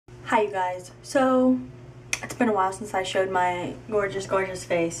Hi you guys. So it's been a while since I showed my gorgeous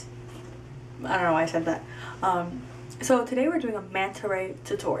face. I don't know why I said that. So today we're doing a manta ray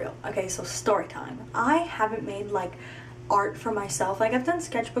tutorial. Okay, so story time. I haven't made like art for myself. Like I've done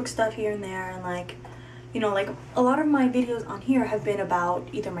sketchbook stuff here and there, and like, you know, like a lot of my videos on here have been about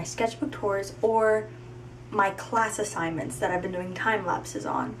either my sketchbook tours or my class assignments that I've been doing time lapses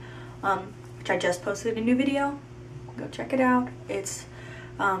on, which I just posted a new video. Go check it out. It's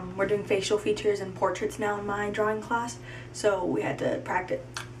we're doing facial features and portraits now in my drawing class, so we had to practice.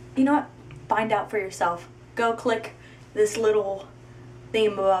 You know what? Find out for yourself. Go click this little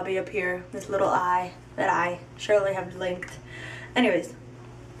thingamabobby up here, this little eye that I surely have linked. Anyways,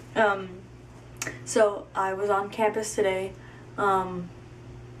 so I was on campus today, and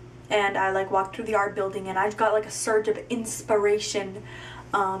I like walked through the art building, and I got like a surge of inspiration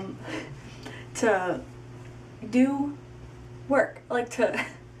to do work, okay,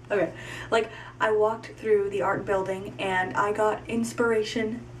 like I walked through the art building and I got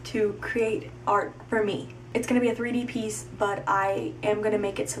inspiration to create art for me. It's gonna be a 3D piece, but I am gonna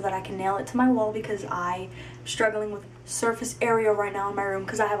make it so that I can nail it to my wall because I'm struggling with surface area right now in my room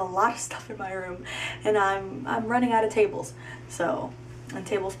because I have a lot of stuff in my room and I'm running out of tables, so, and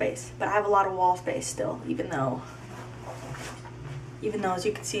table space, but I have a lot of wall space still, even though as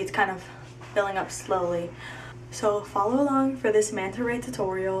you can see it's kind of filling up slowly. So follow along for this manta ray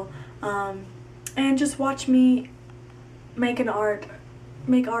tutorial, and just watch me make art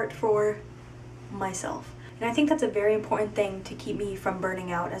for myself. And I think that's a very important thing to keep me from burning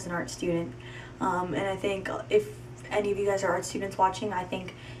out as an art student. And I think if any of you guys are art students watching, I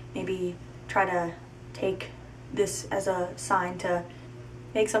think maybe try to take this as a sign to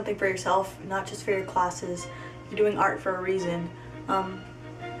make something for yourself, not just for your classes. You're doing art for a reason.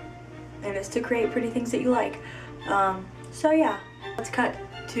 And it's to create pretty things that you like. So yeah, let's cut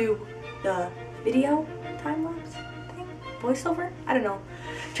to the video time-lapse thing? Voiceover? I don't know.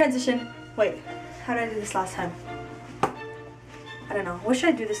 Transition. Wait, how did I do this last time? I don't know. What should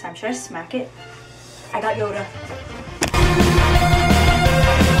I do this time? Should I smack it? I got Yoda.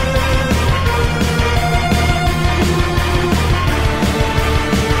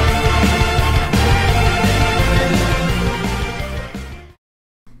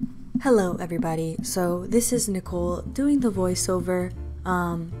 Hello everybody, so this is Nicole doing the voiceover.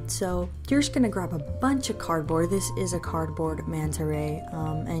 So you're just gonna grab a bunch of cardboard. This is a cardboard manta ray,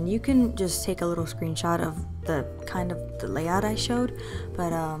 and you can just take a little screenshot of the kind of the layout I showed,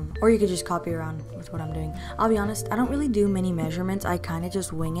 but or you could just copy around with what I'm doing. I'll be honest, I don't really do many measurements. I kind of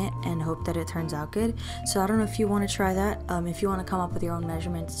just wing it and hope that it turns out good. So I don't know if you want to try that. If you want to come up with your own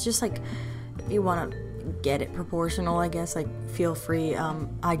measurements, just like if you want to get it proportional, I guess, like feel free.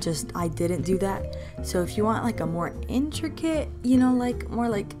 I didn't do that, so if you want like a more intricate, you know, like more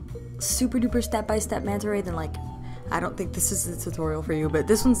like super duper step-by-step manta ray, then like I don't think this is the tutorial for you, but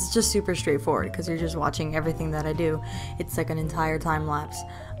this one's just super straightforward because you're just watching everything that I do. It's like an entire time lapse.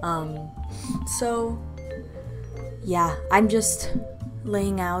 So yeah, I'm just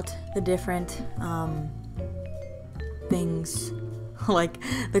laying out the different things like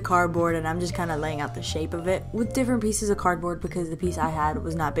the cardboard, and I'm just kind of laying out the shape of it with different pieces of cardboard because the piece I had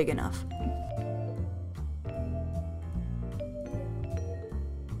was not big enough.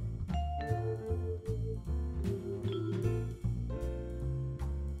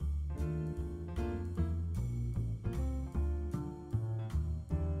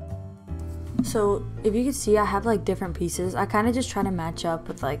 So if you can see, I have like different pieces. I kind of just try to match up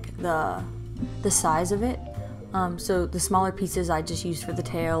with like the size of it. So the smaller pieces I just used for the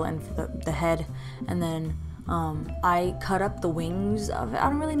tail and for the head, and then I cut up the wings of it. I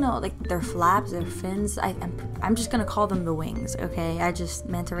don't really know, like their flaps, their fins. I'm just gonna call them the wings, okay?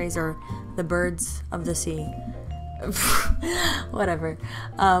 Manta rays are the birds of the sea. Whatever.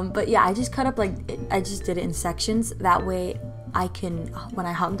 But yeah, I just cut up I just did it in sections. That way I can, when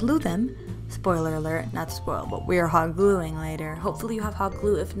I hot glue them, spoiler alert, not to spoil, but we are hot gluing later. Hopefully you have hot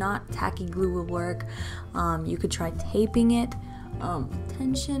glue. If not, tacky glue will work. You could try taping it,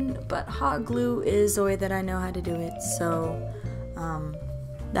 tension, but hot glue is the way that I know how to do it. So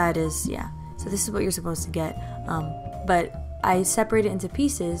that is, yeah. So this is what you're supposed to get. But I separate it into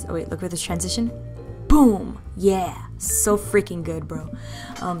pieces. Oh wait, look at this transition. Boom! Yeah, so freaking good, bro.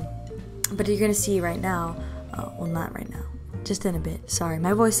 But you're gonna see right now, well, not right now, just in a bit. Sorry,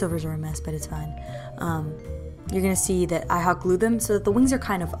 my voiceovers are a mess, but it's fine. You're gonna see that I hot glue them so that the wings are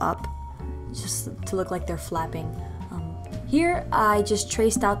kind of up, just to look like they're flapping. Here, I just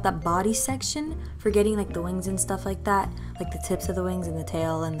traced out the body section for getting like the wings and stuff like that, like the tips of the wings and the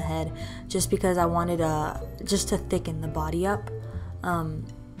tail and the head, just because I wanted just to thicken the body up.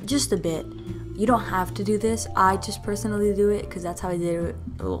 just a bit. You don't have to do this. I just personally do it because that's how I did it.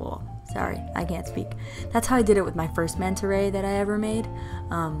 Oh, sorry, I can't speak. That's how I did it with my first manta ray that I ever made.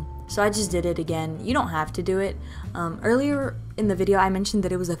 So I just did it again. You don't have to do it. Earlier in the video, I mentioned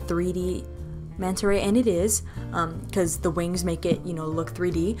that it was a 3D manta ray, and it is, because the wings make it, you know, look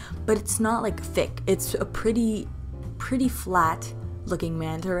 3D, but it's not like thick. It's a pretty flat looking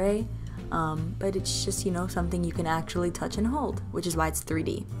manta ray, but it's just, you know, something you can actually touch and hold, which is why it's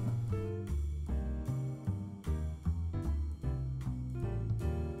 3D.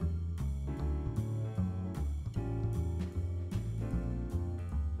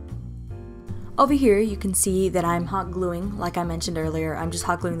 Over here, you can see that I'm hot gluing, like I mentioned earlier. I'm just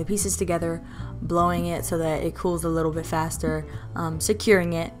hot gluing the pieces together, blowing it so that it cools a little bit faster,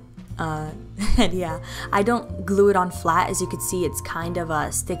 securing it. And yeah, I don't glue it on flat. As you can see, it's kind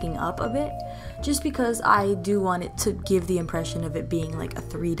of sticking up a bit, just because I do want it to give the impression of it being like a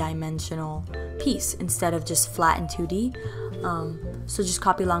 3-dimensional piece instead of just flat and 2D. So just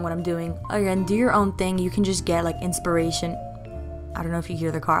copy along what I'm doing. Again, do your own thing. You can just get like inspiration. I don't know if you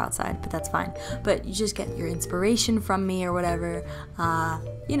hear the car outside, but that's fine. But you just get your inspiration from me or whatever,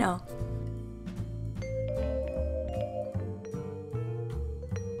 you know.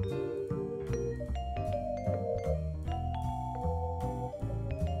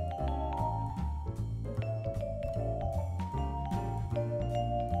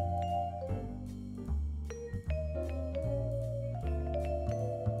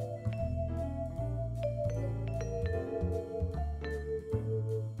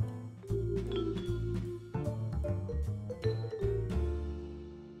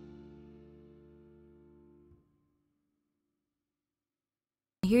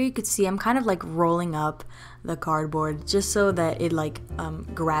 Here you could see I'm kind of like rolling up the cardboard just so that it like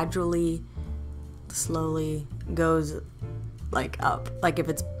gradually, slowly goes like up, like if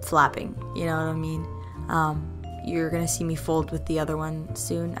it's flapping, you know what I mean? You're gonna see me fold with the other one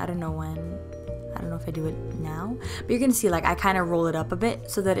soon. I don't know when. I don't know if I do it now, but you're gonna see like I kind of roll it up a bit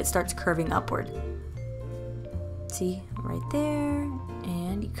so that it starts curving upward. See, right there,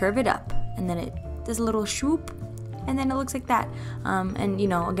 and you curve it up, and then it does a little swoop, and then it looks like that. And you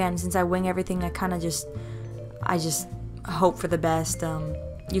know, again, since I wing everything, I just hope for the best.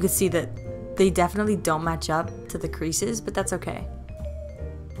 You can see that they definitely don't match up to the creases, but that's okay.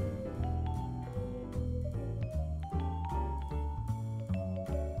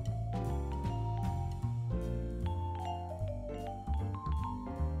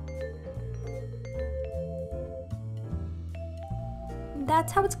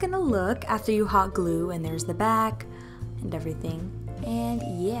 That's how it's gonna look after you hot glue, and there's the back and everything, and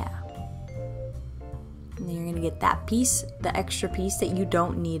yeah. And then you're gonna get that piece, the extra piece that you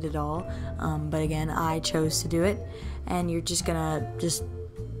don't need at all, but again, I chose to do it, and you're just gonna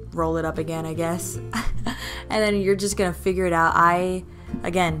roll it up again, I guess. And then you're just gonna figure it out. I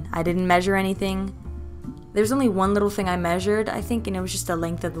didn't measure anything. There's only one little thing I measured, I think, and it was just the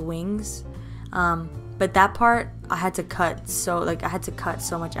length of the wings. But that part I had to cut so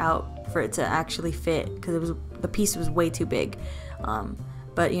much out for it to actually fit, because the piece was way too big.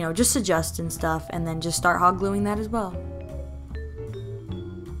 But you know, just adjust and stuff, and then just start hot gluing that as well.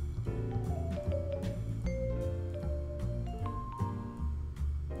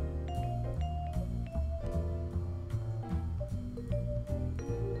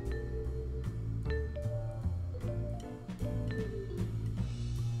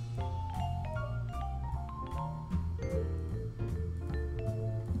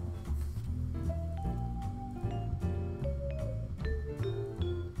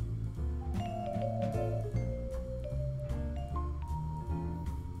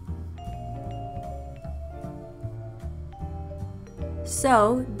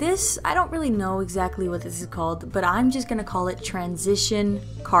 So this, I don't really know exactly what this is called, but I'm just gonna call it transition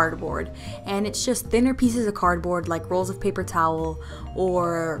cardboard. And it's just thinner pieces of cardboard, like rolls of paper towel,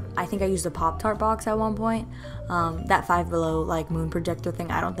 or I think I used a Pop-Tart box at one point. That Five Below like moon projector thing,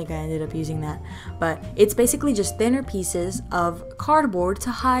 I don't think I ended up using that. But it's basically just thinner pieces of cardboard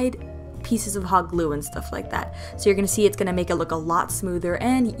to hide pieces of hot glue and stuff like that. So you're gonna see it's gonna make it look a lot smoother,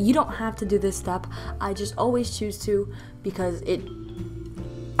 and you don't have to do this step. I just always choose to, because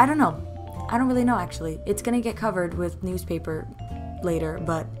I don't know. I don't really know, actually. It's gonna get covered with newspaper later,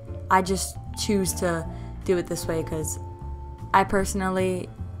 but I just choose to do it this way because I personally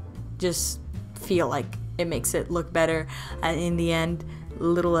just feel like it makes it look better in the end, a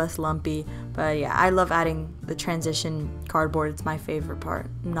little less lumpy. But yeah, I love adding the transition cardboard. It's my favorite part,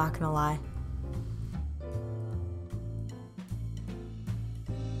 I'm not gonna lie.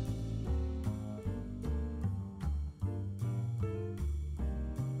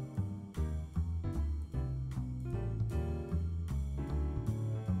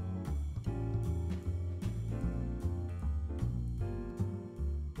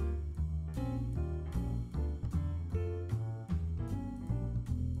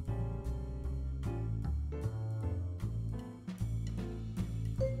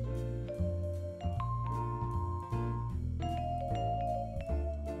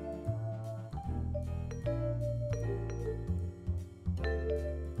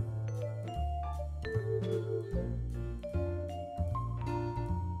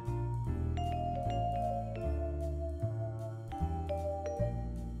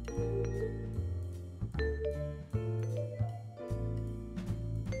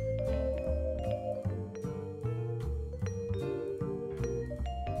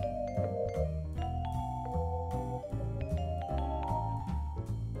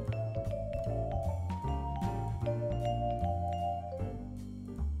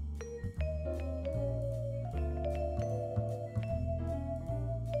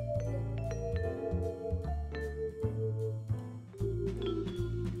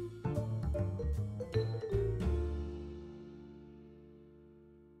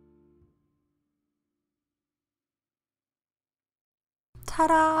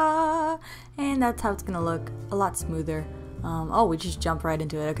 ta-da! And that's how it's gonna look, a lot smoother. Oh, we just jump right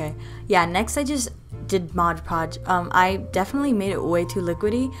into it, okay. Yeah, next I just did Mod Podge. I definitely made it way too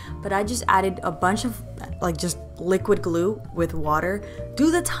liquidy, but I just added a bunch of like just liquid glue with water.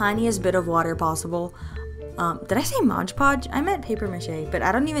 Do the tiniest bit of water possible. Did I say Mod Podge? I meant paper mache, but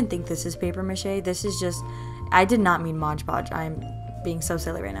I don't even think this is paper mache. This is just, I did not mean Mod Podge. I'm being so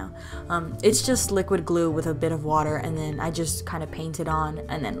silly right now. It's just liquid glue with a bit of water, and then I just kind of paint it on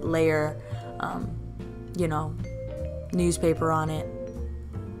and then layer, you know, newspaper on it.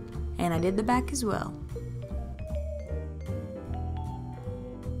 And I did the back as well.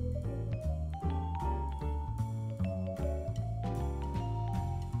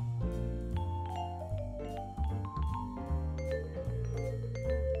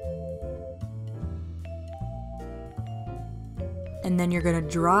 And then you're gonna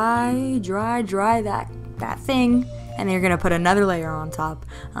dry that thing, and then you're gonna put another layer on top.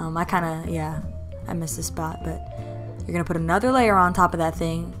 I missed this spot, but you're gonna put another layer on top of that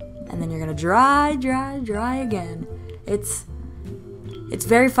thing, and then you're gonna dry again. It's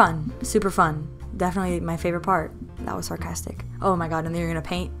very fun, super fun. Definitely my favorite part. That was sarcastic. Oh my god, and then you're gonna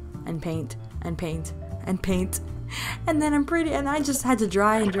paint and paint and paint and paint. And then I just had to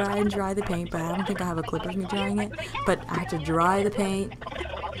dry the paint, but I don't think I have a clip of me drying it. But I had to dry the paint,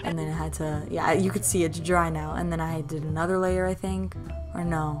 and then I had to, yeah, you could see it's dry now. And then I did another layer, I think, or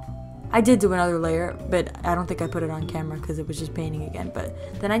no. I did do another layer, but I don't think I put it on camera because it was just painting again.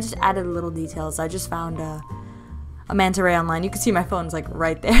 But then I just added little details. I just found a manta ray online. You can see my phone's like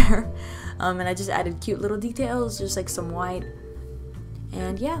right there. And I just added cute little details, just like some white.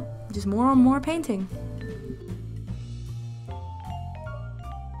 And yeah, just more and more painting.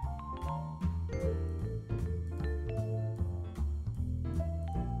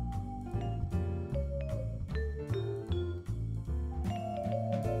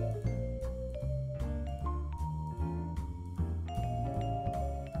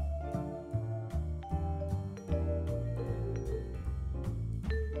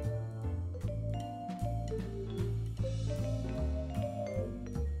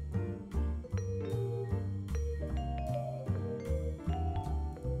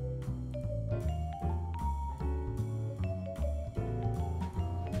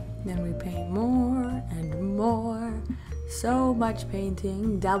 Then we paint more and more. So much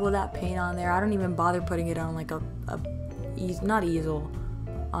painting. Dabble that paint on there. I don't even bother putting it on like not easel,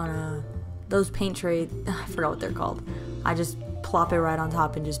 on those paint trays. I forgot what they're called. I just plop it right on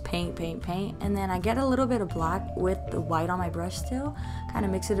top and just paint. And then I get a little bit of black with the white on my brush still, kind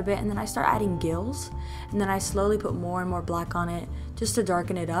of mix it a bit, and then I start adding gills, and then I slowly put more and more black on it just to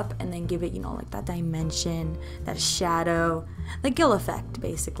darken it up and then give it, you know, like that dimension, that shadow, the gill effect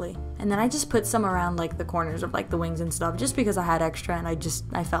basically. And then I just put some around like the corners of like the wings and stuff, just because I had extra and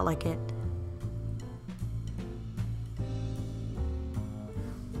I felt like it.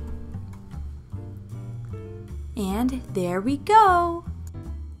 And there we go.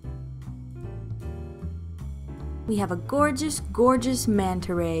 We have a gorgeous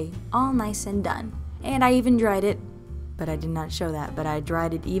manta ray, all nice and done. And I even dried it, but I did not show that, but I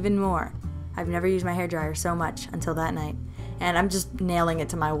dried it even more. I've never used my hairdryer so much until that night. And I'm just nailing it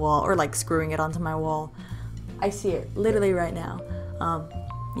to my wall, or like screwing it onto my wall. I see it literally right now.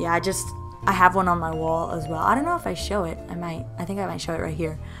 Yeah, I have one on my wall as well. I don't know if I show it. I think I might show it right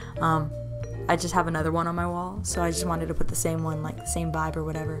here. I just have another one on my wall, so I just wanted to put the same one, like the same vibe or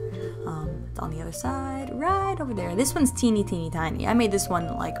whatever. It's on the other side, right over there. This one's teeny tiny. I made this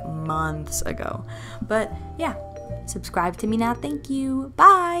one like months ago. But yeah, subscribe to me now. Thank you.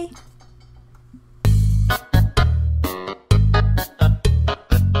 Bye.